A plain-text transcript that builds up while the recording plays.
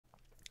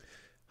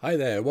Hi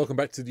there, welcome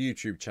back to the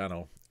YouTube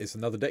channel. It's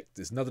another deck,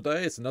 it's another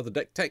day, it's another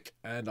deck tech,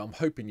 and I'm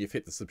hoping you've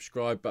hit the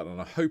subscribe button,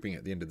 and I'm hoping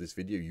at the end of this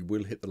video you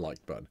will hit the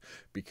like button,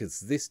 because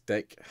this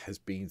deck has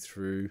been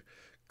through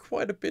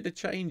quite a bit of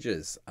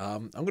changes.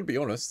 I'm going to be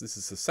honest, this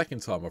is the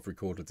second time I've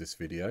recorded this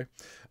video,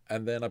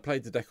 and then I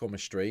played the deck on my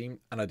stream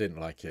and I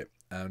didn't like it,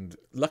 and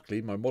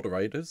luckily my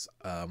moderators,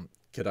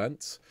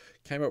 Kadunz,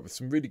 came up with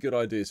some really good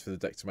ideas for the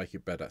deck to make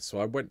it better. So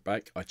I went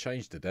back, I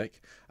changed the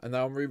deck, and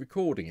now I'm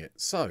re-recording it.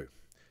 So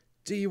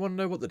do you want to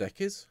know what the deck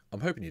is?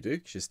 I'm hoping you do,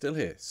 because you're still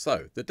here.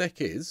 So, the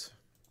deck is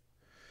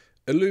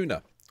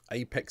Illuna,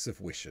 Apex of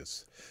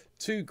Wishes.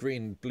 2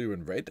 green, blue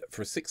and red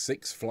for a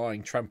 6/6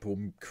 flying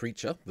trample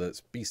creature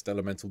that's beast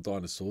elemental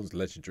dinosaurs,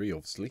 legendary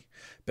obviously,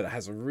 but it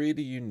has a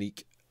really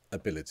unique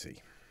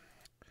ability.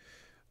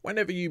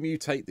 Whenever you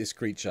mutate this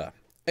creature,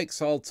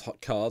 exile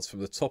cards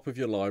from the top of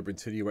your library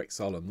until you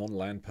exile a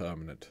non-land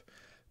permanent.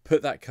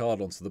 Put that card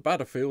onto the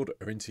battlefield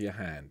or into your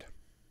hand.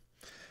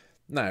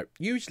 Now,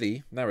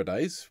 usually,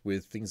 nowadays,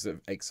 with things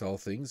that exile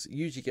things,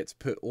 you usually get to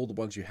put all the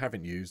ones you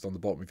haven't used on the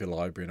bottom of your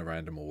library in a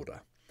random order.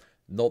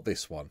 Not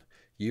this one.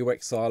 You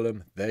exile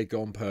them, they're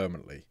gone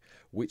permanently,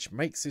 which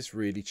makes this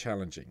really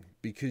challenging,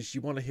 because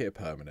you want to hit a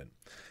permanent.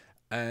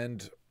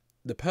 And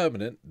the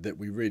permanent that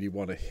we really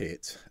want to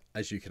hit,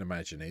 as you can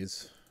imagine,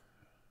 is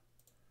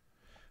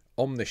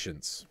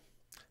Omniscience.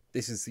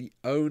 This is the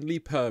only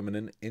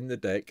permanent in the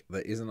deck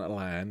that isn't a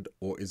land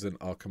or isn't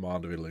our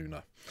commander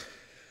Illuna.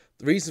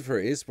 The reason for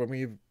it is when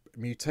we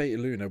mutate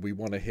Illuna, we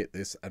want to hit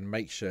this and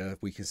make sure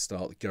we can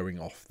start going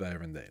off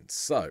there and then.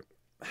 So,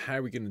 how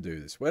are we going to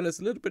do this? Well, it's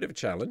a little bit of a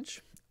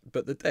challenge,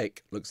 but the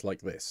deck looks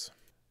like this.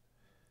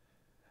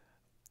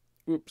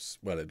 Oops,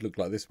 well, it looked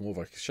like this more if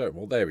I could show it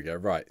more. There we go,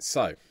 right.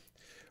 So,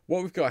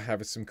 what we've got to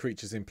have is some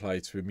creatures in play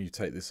to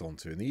mutate this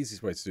onto, and the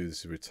easiest way to do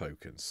this is with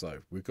tokens.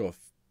 So, we've got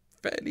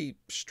a fairly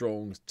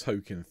strong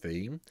token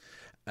theme.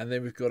 And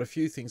then we've got a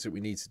few things that we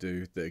need to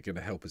do that are going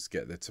to help us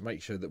get there to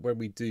make sure that when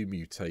we do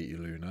mutate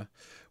Illuna,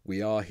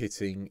 we are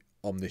hitting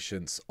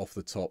Omniscience off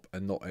the top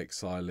and not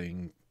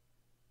exiling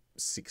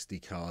 60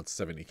 cards,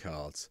 70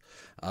 cards.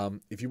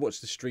 If you watch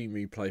the stream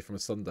replay from a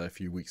Sunday a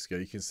few weeks ago,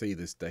 you can see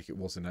this deck, it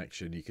was in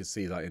action. You can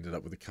see that I ended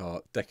up with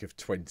a deck of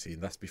 20,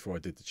 and that's before I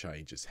did the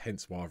changes.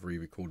 Hence why I've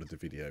re-recorded the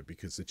video,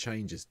 because the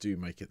changes do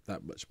make it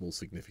that much more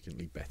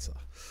significantly better.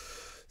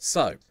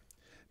 So,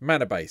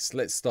 mana base,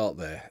 let's start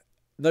there.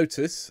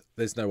 Notice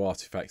there's no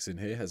artifacts in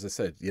here. As I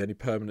said, the only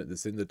permanent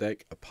that's in the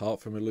deck,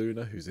 apart from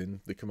Illuna, who's in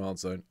the command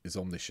zone, is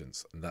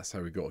Omniscience. And that's how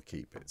we've got to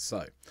keep it.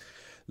 So,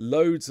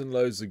 loads and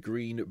loads of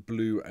green,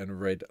 blue and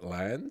red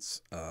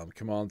lands.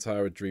 Command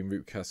Tower, Dream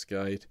Root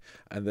Cascade.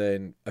 And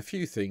then a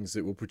few things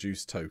that will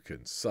produce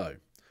tokens. So,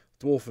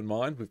 Dwarf and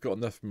Mine, we've got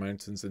enough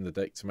mountains in the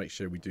deck to make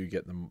sure we do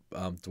get them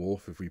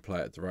Dwarf if we play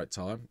it at the right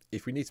time.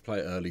 If we need to play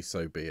it early,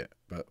 so be it.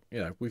 But, you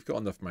know, we've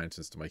got enough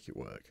mountains to make it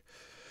work.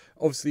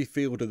 Obviously,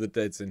 Field of the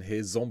Dead's in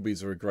here.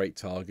 Zombies are a great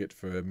target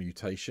for a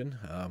mutation.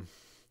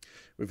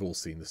 We've all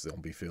seen the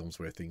zombie films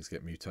where things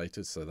get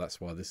mutated, so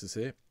that's why this is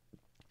here.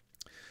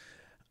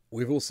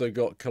 We've also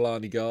got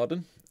Kalani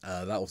Garden.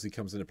 That obviously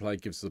comes into play,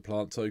 gives us a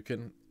plant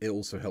token. It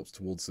also helps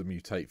towards the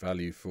mutate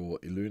value for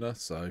Illuna,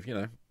 so, you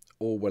know,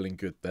 all well and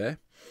good there.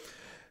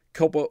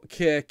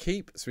 Care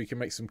Keep, so we can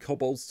make some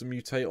kobolds to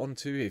mutate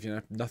onto. If you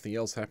know nothing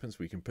else happens,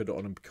 we can put it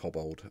on a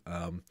kobold.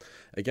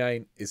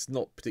 Again, it's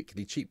not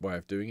particularly cheap way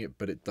of doing it,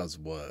 but it does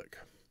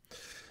work.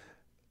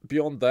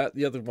 Beyond that,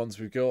 the other ones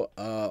we've got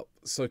are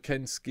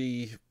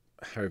Sokensky,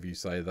 however you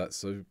say that,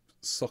 so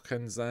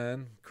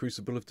Sokenzan,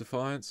 Crucible of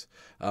Defiance.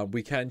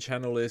 We can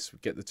channel this,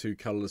 get the 2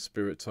 colourless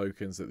spirit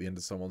tokens at the end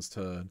of someone's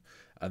turn,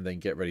 and then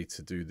get ready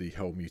to do the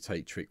whole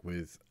mutate trick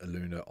with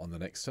Illuna on the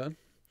next turn.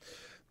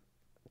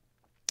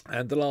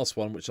 And the last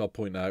one, which I'll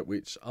point out,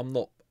 which I'm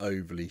not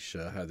overly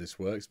sure how this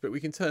works, but we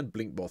can turn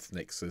Blinkmoth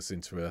Nexus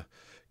into a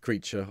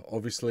creature,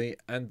 obviously,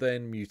 and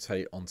then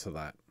mutate onto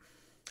that.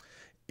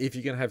 If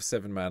you're going to have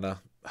 7 mana,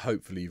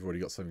 hopefully you've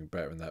already got something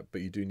better than that, but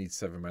you do need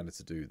 7 mana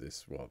to do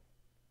this. Well,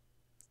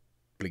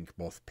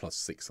 Blinkmoth plus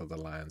 6 other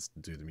lands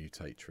to do the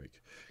mutate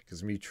trick.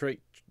 Because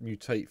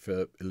mutate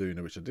for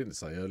Illuna, which I didn't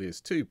say earlier,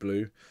 is 2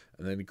 blue,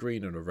 and then a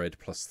green and a red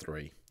plus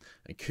 3.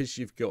 And because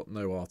you've got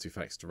no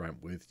artifacts to ramp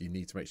with, you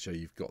need to make sure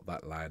you've got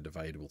that land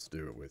available to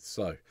do it with.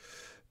 So,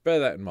 bear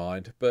that in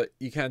mind, but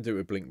you can do it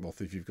with Blinkmoth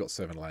if you've got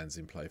 7 lands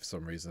in play for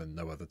some reason and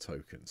no other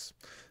tokens.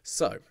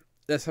 So,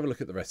 let's have a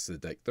look at the rest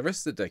of the deck. The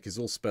rest of the deck is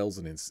all spells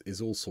and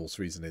is all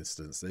sorceries and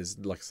instants. There's,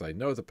 like I say,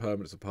 no other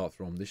permanents apart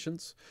from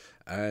Omniscience,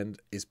 and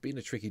it's been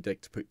a tricky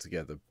deck to put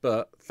together.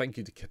 But thank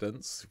you to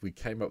Kadunz, we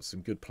came up with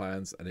some good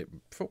plans, and it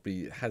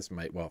probably has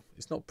made, well,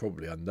 it's not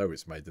probably, I know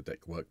it's made the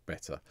deck work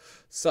better.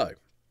 So,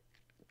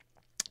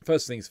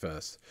 first things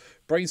first,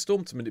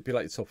 Brainstorm to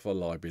manipulate the top of our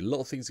library. A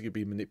lot of things are going to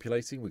be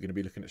manipulating. We're going to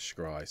be looking at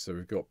Scry. So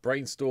we've got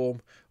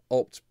Brainstorm,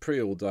 Opt,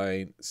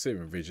 Preordain,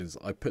 Serum Visions.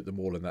 I put them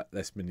all in that.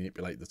 Let's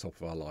manipulate the top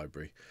of our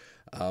library.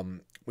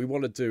 We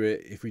want to do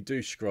it, if we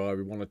do Scry,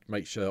 we want to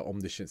make sure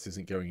Omniscience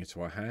isn't going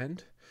into our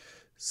hand.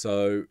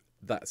 So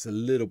that's a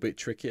little bit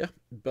trickier,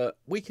 but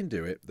we can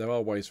do it. There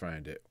are ways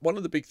around it. One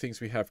of the big things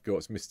we have got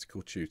is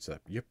Mystical Tutor.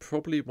 You're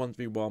probably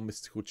 1v1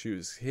 Mystical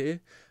Tutors here.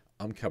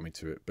 I'm coming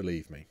to it,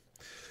 believe me.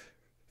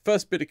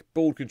 First bit of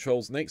board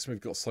controls next. We've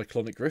got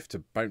Cyclonic Rift to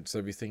bounce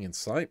everything in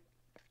sight.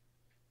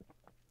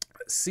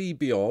 See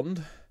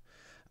Beyond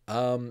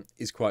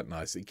is quite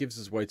nice. It gives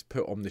us a way to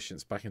put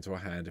Omniscience back into our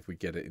hand if we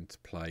get it into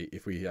play,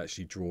 if we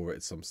actually draw it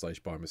at some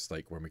stage by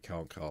mistake when we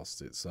can't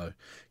cast it. So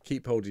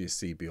keep hold of your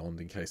See Beyond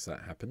in case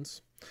that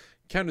happens.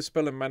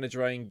 Counterspell and Mana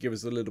Drain give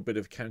us a little bit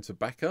of counter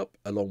backup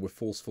along with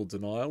Forceful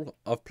Denial.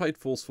 I've played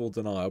Forceful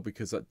Denial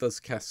because that does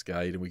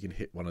cascade and we can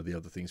hit one of the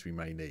other things we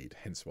may need,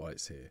 hence why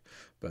it's here.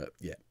 But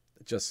yeah,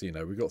 just so you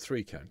know, we've got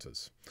 3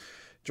 counters.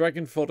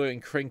 Dragon Fodder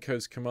and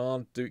Krenko's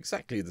Command do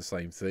exactly the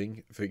same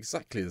thing for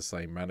exactly the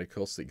same mana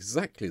cost,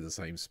 exactly the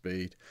same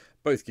speed.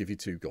 Both give you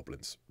 2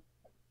 goblins.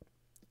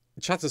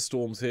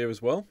 Chatterstorm's here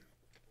as well.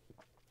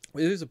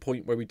 There is a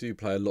point where we do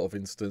play a lot of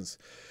instants.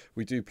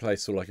 We do play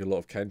sort of like a lot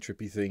of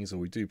cantrippy things, or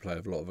we do play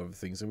a lot of other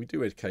things, and we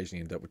do occasionally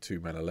end up with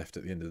 2 mana left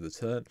at the end of the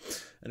turn.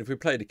 And if we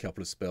played a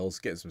couple of spells,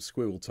 getting some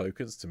squirrel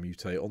tokens to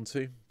mutate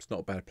onto, it's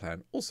not a bad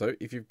plan. Also,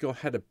 if you've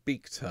had a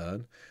big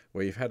turn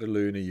where you've had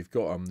Illuna, you've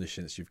got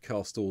Omniscience, you've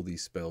cast all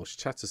these spells,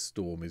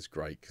 Chatterstorm is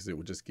great because it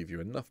will just give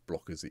you enough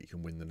blockers that you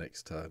can win the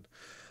next turn.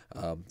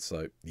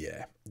 So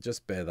yeah,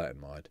 just bear that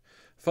in mind.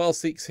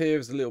 Farseek's here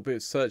is a little bit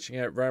of searching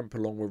out ramp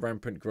along with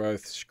Rampant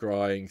Growth,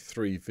 Scrying,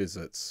 3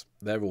 visits.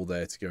 They're all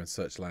there to go and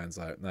search lands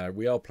out. Now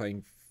we are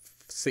playing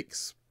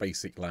 6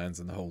 basic lands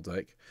in the whole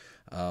deck,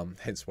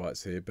 hence why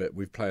it's here, but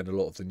we've played a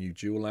lot of the new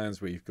dual lands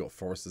where you've got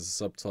Forest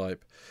as a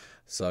subtype.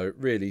 So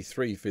really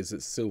 3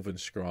 visits, Sylvan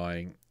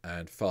Scrying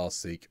and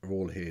Farseek are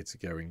all here to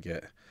go and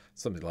get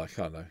something like,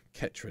 I don't know,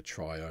 Ketra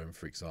Triome,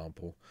 for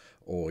example.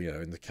 Or, you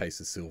know, in the case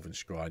of Sylvan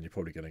Scrying, you're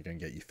probably going to go and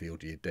get your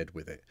field or you're dead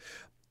with it.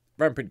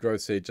 Rampant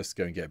Growth here, just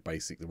go and get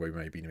basic that we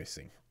may be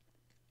missing.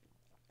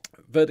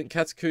 Verdant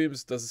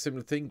Catacombs does a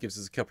similar thing, gives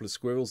us a couple of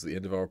squirrels at the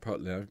end of our,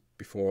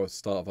 before the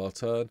start of our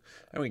turn,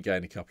 and we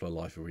gain a couple of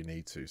life if we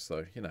need to.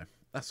 So, you know,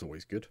 that's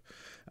always good.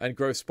 And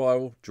Growth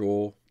Spiral,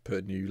 draw,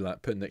 put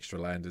an extra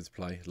land into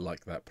play,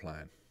 like that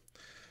plan.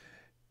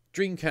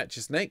 Dreamcatch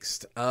is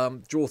next.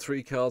 Draw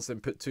 3 cards, then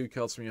put 2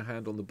 cards from your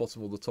hand on the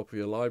bottom or the top of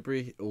your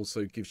library. It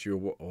also gives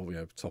you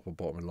top or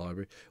bottom of the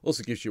library.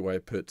 Also gives you a way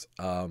to put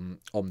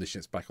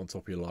Omniscience back on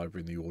top of your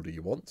library in the order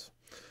you want.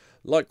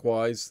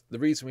 Likewise, the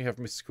reason we have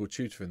Mystical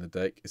Tutor in the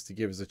deck is to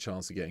give us a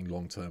chance of getting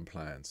long-term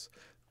plans.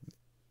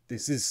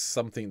 This is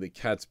something that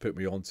Cad's put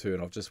me onto,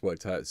 and I've just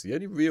worked out it's the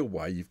only real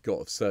way you've got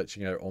of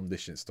searching out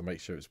Omniscience to make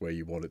sure it's where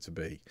you want it to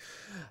be.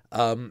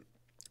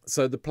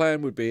 So the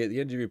plan would be at the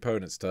end of your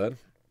opponent's turn,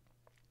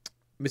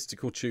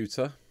 Mystical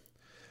Tutor,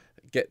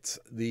 get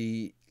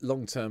the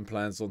long-term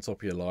plans on top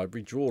of your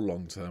library, draw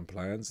long-term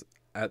plans.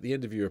 At the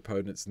end of your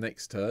opponent's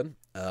next turn,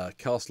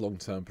 cast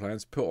long-term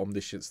plans, put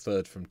Omniscience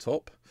 3rd from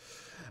top,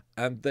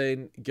 and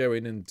then go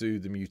in and do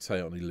the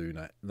mutate on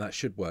Illuna. And that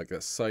should work.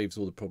 That saves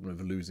all the problem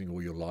of losing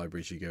all your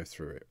library as you go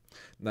through it.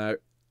 Now,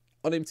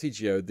 on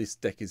MTGO, this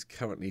deck is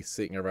currently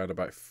sitting around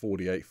about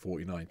 48,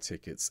 49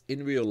 tickets.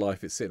 In real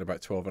life, it's sitting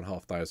about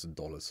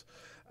 $12,500.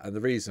 And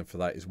the reason for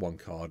that is 1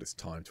 card. It's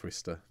Time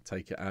Twister.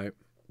 Take it out.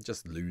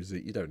 Just lose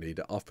it. You don't need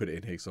it. I've put it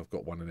in here because I've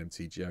got one in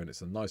MTGO, and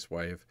it's a nice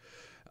way of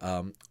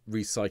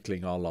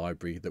recycling our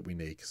library that we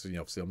need. Because, you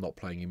know, obviously I'm not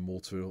playing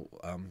Immortal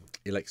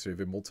Elixir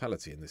of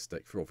Immortality in this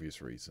deck for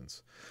obvious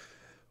reasons.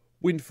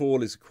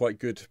 Windfall is a quite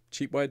good,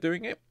 cheap way of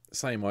doing it.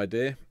 Same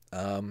idea,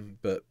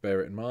 but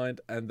bear it in mind.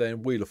 And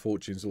then Wheel of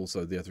Fortune is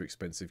also the other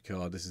expensive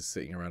card. This is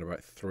sitting around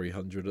about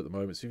 300 at the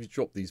moment. So if you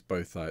drop these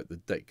both out, the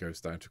deck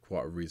goes down to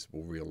quite a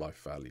reasonable real-life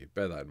value.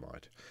 Bear that in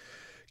mind.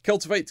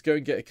 Cultivate to go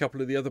and get a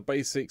couple of the other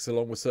basics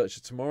along with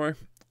Searcher tomorrow.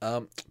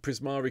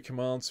 Prismari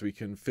Command, so we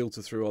can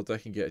filter through our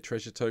deck and get a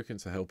treasure token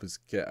to help us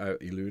get out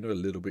Illuna a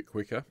little bit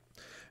quicker.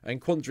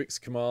 And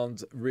Quandrix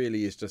Command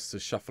really is just to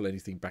shuffle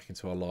anything back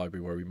into our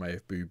library where we may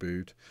have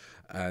boo-booed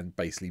and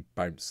basically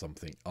bounce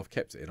something. I've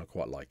kept it in, I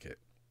quite like it.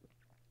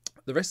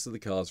 The rest of the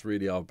cards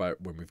really are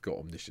about when we've got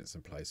Omniscience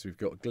in place. We've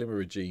got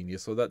Glimmer of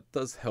Genius, so that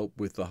does help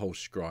with the whole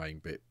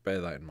scrying bit. Bear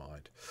that in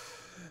mind.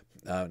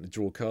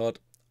 Draw card.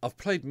 I've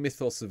played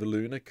Mythos of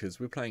Illuna because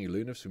we're playing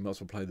Illuna, so we might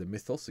as well play the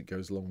Mythos. It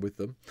goes along with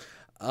them.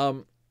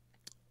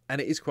 And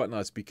it is quite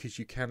nice because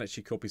you can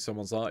actually copy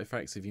someone's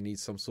artifacts if you need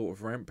some sort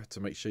of ramp to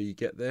make sure you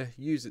get there.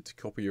 Use it to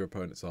copy your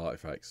opponent's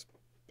artifacts.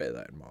 Bear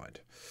that in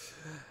mind.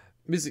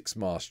 Mizzix's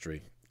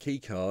Mastery. Key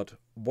card.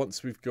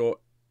 Once we've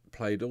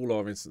played all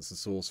our instants and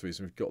sorceries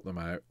and we've got them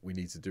out, we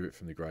need to do it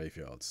from the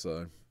graveyard.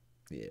 So,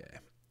 yeah,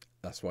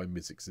 that's why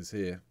Mizzix is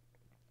here.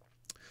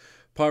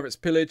 Pirate's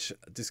Pillage,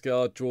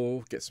 discard,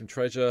 draw, get some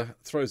treasure,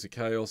 throws a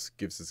chaos,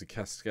 gives us a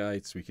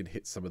cascade so we can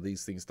hit some of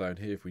these things down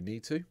here if we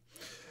need to.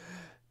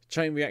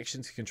 Chain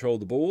Reaction to control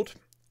the board.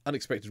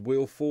 Unexpected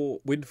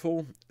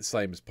Windfall,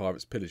 same as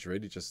Pirate's Pillage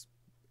really, just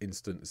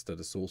instant instead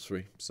of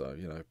sorcery. So,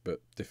 you know, but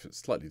different,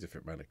 slightly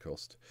different mana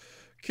cost.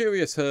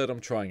 Curious Herd I'm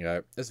trying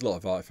out. There's a lot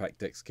of artifact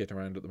decks kicking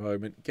around at the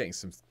moment. Getting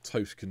some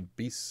token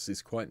beasts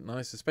is quite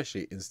nice,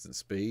 especially at instant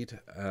speed.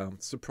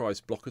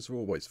 Surprise blockers are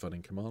always fun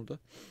in Commander.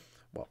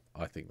 Well,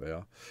 I think they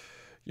are.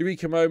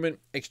 Eureka Moment,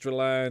 extra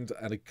land,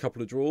 and a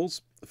couple of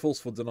draws.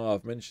 Forceful Denial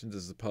I've mentioned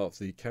as a part of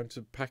the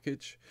counter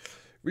package.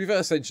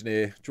 Reverse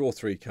Engineer, draw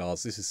 3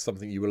 cards. This is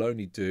something you will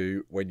only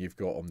do when you've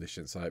got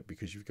Omniscience out,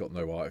 because you've got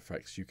no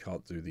artifacts. You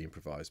can't do the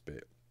improvised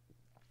bit.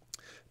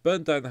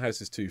 Burn Down the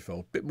House is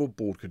twofold. Bit more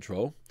board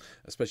control,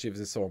 especially if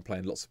there's someone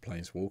playing lots of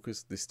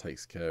Planeswalkers. This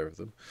takes care of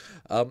them.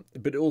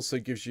 But it also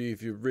gives you,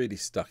 if you're really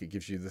stuck, it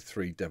gives you the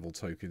 3 Devil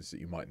tokens that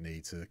you might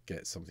need to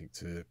get something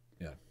to,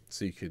 you know,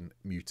 so you can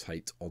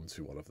mutate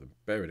onto one of them.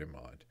 Bear it in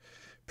mind.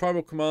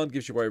 Primal Command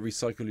gives you a way to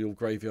recycle your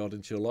graveyard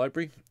into your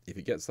library. If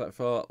it gets that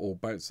far, or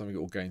bounce something,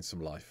 or gain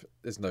some life.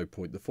 There's no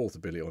point. The 4th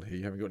ability on here,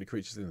 you haven't got any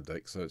creatures in the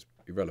deck, so it's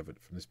irrelevant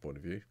from this point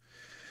of view.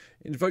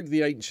 Invoke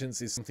the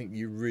Ancients is something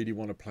you really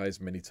want to play as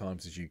many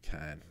times as you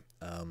can.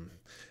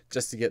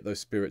 Just to get those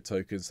spirit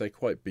tokens. They're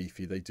quite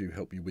beefy. They do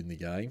help you win the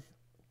game.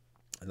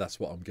 And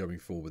that's what I'm going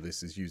for with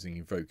this, is using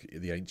Invoke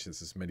the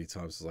Ancients as many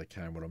times as I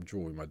can when I'm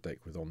drawing my deck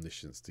with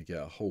Omniscience to get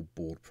a whole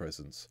board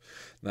presence.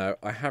 Now,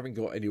 I haven't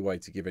got any way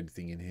to give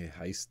anything in here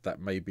haste.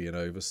 That may be an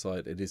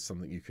oversight. It is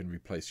something you can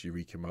replace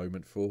Eureka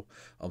Moment for.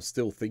 I'm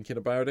still thinking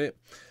about it.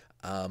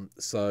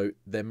 So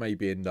there may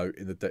be a note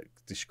in the deck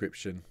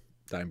description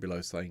down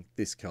below saying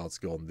this card's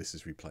gone, this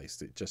has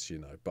replaced it, just so you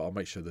know. But I'll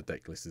make sure the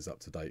deck list is up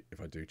to date if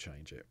I do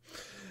change it.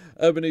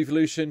 Urban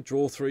Evolution,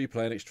 draw 3,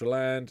 play an extra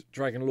land.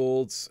 Dragon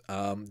Lords,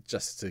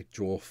 just to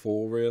draw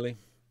 4 really.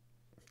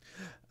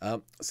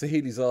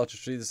 Saheeli's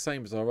Artistry, the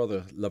same as our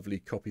other lovely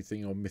copy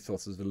thing on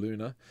Mythos of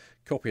Illuna.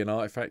 Copy an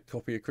artifact,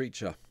 copy a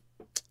creature.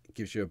 It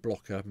gives you a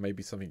blocker,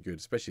 maybe something good,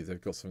 especially if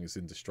they've got something that's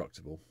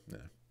indestructible. Yeah.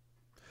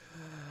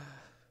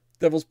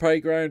 Devil's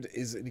Playground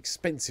is an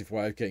expensive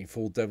way of getting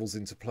 4 devils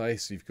into play.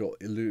 So you've got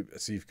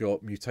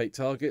mutate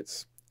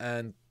targets,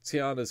 and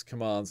Tiana's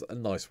Command's a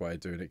nice way of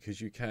doing it, because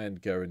you can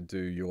go and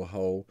do your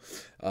whole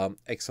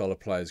exile a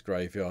player's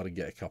graveyard and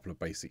get a couple of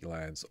basic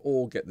lands,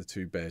 or get the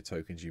 2 bear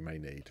tokens you may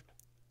need.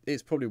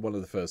 It's probably one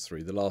of the first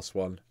 3. The last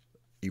one,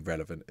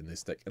 irrelevant in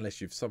this deck, unless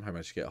you've somehow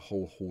managed to get a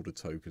whole horde of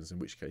tokens, in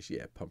which case,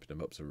 yeah, pumping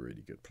them up is a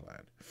really good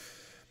plan.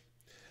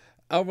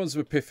 Almonds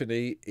of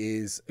Epiphany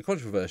is a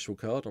controversial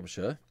card, I'm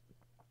sure.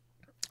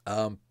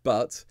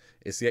 But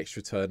it's the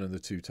extra turn and the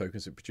 2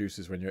 tokens it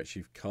produces when you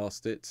actually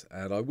cast it,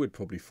 and I would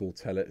probably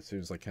foretell it as soon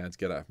as I can to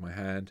get it out of my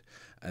hand,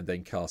 and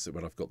then cast it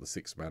when I've got the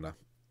 6 mana.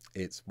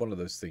 It's one of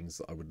those things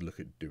that I would look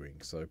at doing,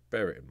 so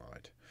bear it in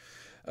mind.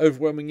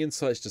 Overwhelming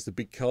Insight is just a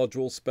big card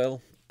draw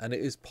spell, and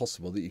it is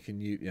possible that you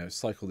can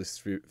cycle this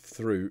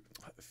through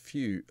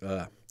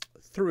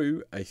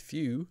a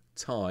few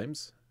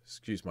times.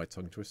 Excuse my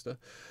tongue twister,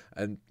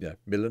 and yeah,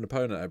 mill an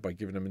opponent out by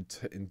giving them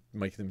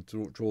making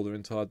them draw their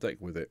entire deck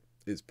with it.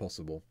 It's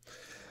possible.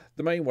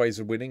 The main ways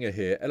of winning are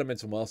here.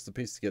 Elemental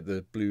Masterpiece to get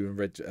the blue and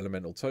red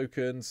elemental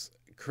tokens.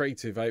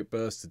 Creative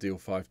Outburst to deal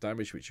 5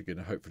 damage, which you're going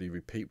to hopefully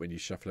repeat when you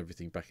shuffle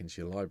everything back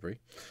into your library.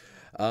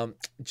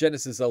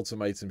 Genesis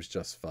Ultimatum is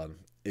just fun.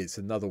 It's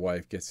another way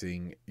of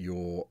getting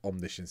your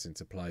Omniscience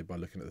into play by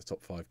looking at the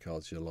top 5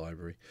 cards of your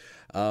library.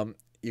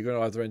 You're going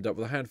to either end up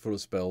with a handful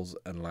of spells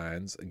and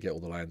lands and get all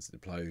the lands into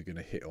play, or you're going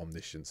to hit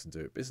Omniscience and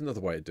do it. But it's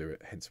another way to do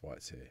it, hence why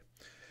it's here.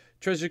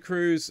 Treasure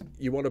Cruise,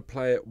 you want to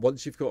play it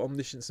once you've got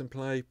Omniscience in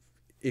play.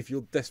 If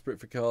you're desperate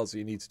for cards or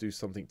you need to do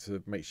something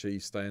to make sure you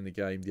stay in the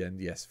game, then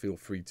yes, feel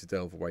free to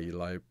delve away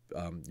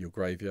your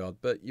graveyard,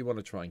 but you want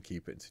to try and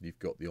keep it until you've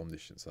got the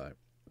Omniscience out.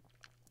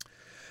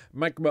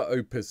 Magma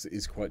Opus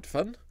is quite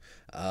fun.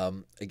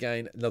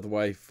 Again, another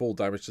way, 4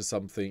 damage to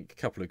something, a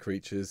couple of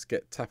creatures,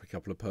 tap a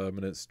couple of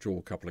permanents, draw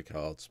a couple of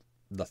cards.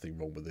 Nothing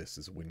wrong with this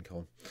as a win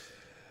con.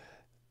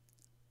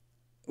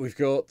 We've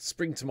got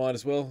Spring to Mind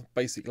as well,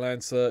 basic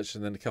land search,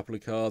 and then a couple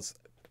of cards.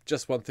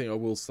 Just one thing I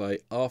will say,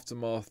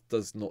 Aftermath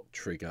does not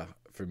trigger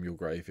from your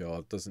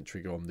graveyard, doesn't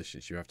trigger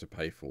Omniscience, you have to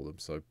pay for them,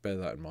 so bear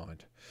that in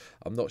mind.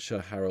 I'm not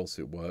sure how else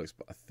it works,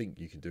 but I think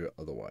you can do it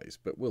other ways,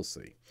 but we'll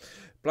see.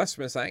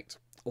 Blasphemous Act,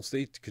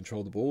 obviously, to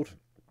control the board.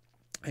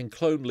 And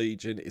Clone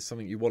Legion is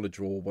something you want to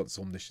draw once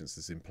Omniscience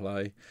is in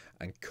play,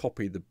 and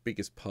copy the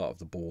biggest part of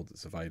the board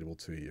that's available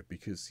to you,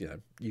 because, you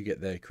know, you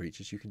get their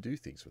creatures, you can do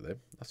things with them.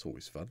 That's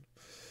always fun.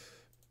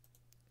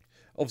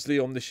 Obviously,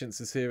 Omniscience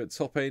is here at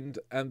top end,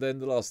 and then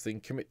the last thing,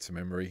 Commit to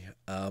Memory.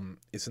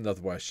 It's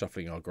another way of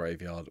shuffling our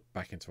graveyard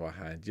back into our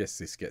hand. Yes,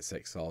 this gets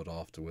exiled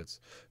afterwards,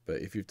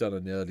 but if you've done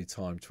an early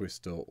time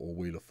Twister or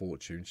Wheel of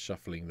Fortune,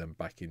 shuffling them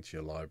back into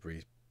your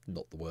library,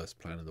 not the worst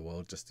plan in the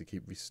world, just to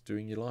keep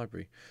redoing your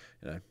library.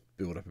 You know,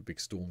 build up a big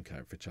storm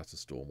count for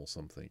Chatterstorm or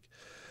something.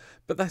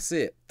 But that's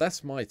it.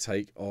 That's my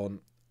take on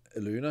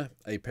Illuna,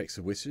 Apex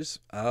of Wishes.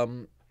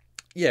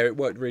 Yeah, it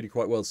worked really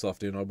quite well this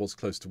afternoon. I was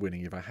close to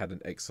winning if I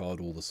hadn't exiled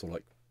all the sort of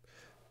like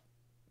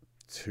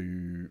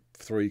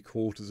 2/3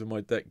 quarters of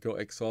my deck got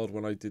exiled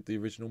when I did the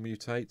original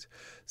mutate.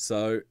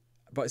 So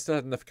but I still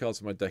had enough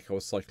cards in my deck. I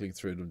was cycling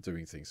through them,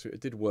 doing things, so it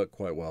did work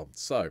quite well.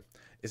 So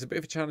it's a bit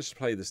of a challenge to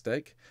play this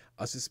deck.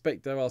 I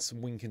suspect there are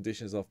some win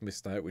conditions I've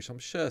missed out, which I'm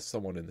sure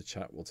someone in the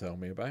chat will tell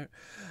me about.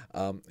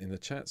 In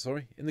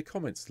the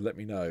comments, let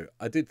me know.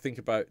 I did think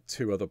about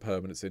 2 other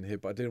permanents in here,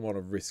 but I didn't want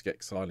to risk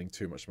exiling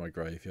too much of my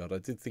graveyard. I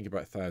did think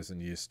about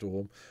 1,000-Year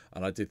Storm,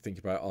 and I did think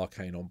about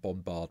Arcane on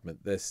Bombardment.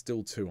 There's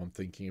still 2 I'm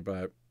thinking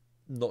about.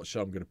 Not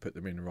sure I'm going to put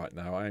them in right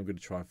now. I am going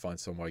to try and find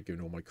some way,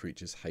 giving all my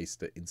creatures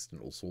haste at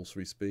instant or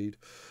sorcery speed.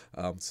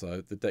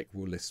 So the deck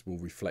list will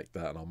reflect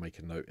that, and I'll make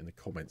a note in the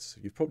comments.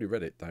 You've probably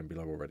read it down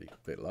below already.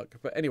 A bit of luck.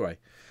 But anyway,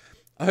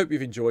 I hope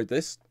you've enjoyed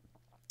this.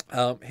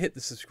 Hit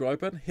the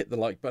subscribe button, hit the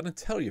like button, and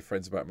tell your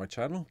friends about my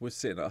channel. We're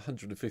sitting at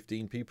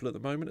 115 people at the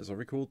moment as I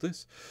record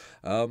this.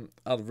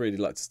 I'd really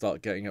like to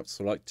start getting up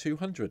to like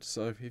 200.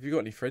 So if you've got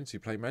any friends who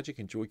play Magic,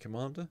 enjoy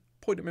Commander,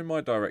 point them in my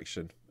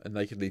direction, and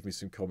they can leave me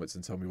some comments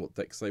and tell me what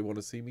decks they want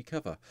to see me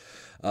cover.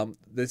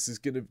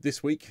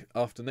 This week,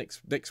 after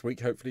next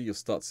week, hopefully you'll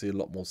start to see a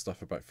lot more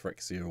stuff about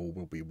Phyrexia or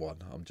Will Be One.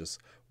 I'm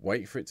just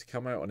waiting for it to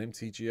come out on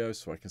MTGO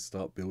so I can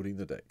start building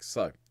the deck.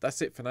 So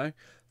that's it for now.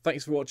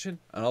 Thanks for watching,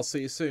 and I'll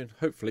see you soon,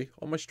 hopefully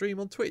on my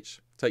stream on Twitch.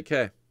 Take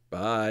care.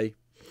 Bye.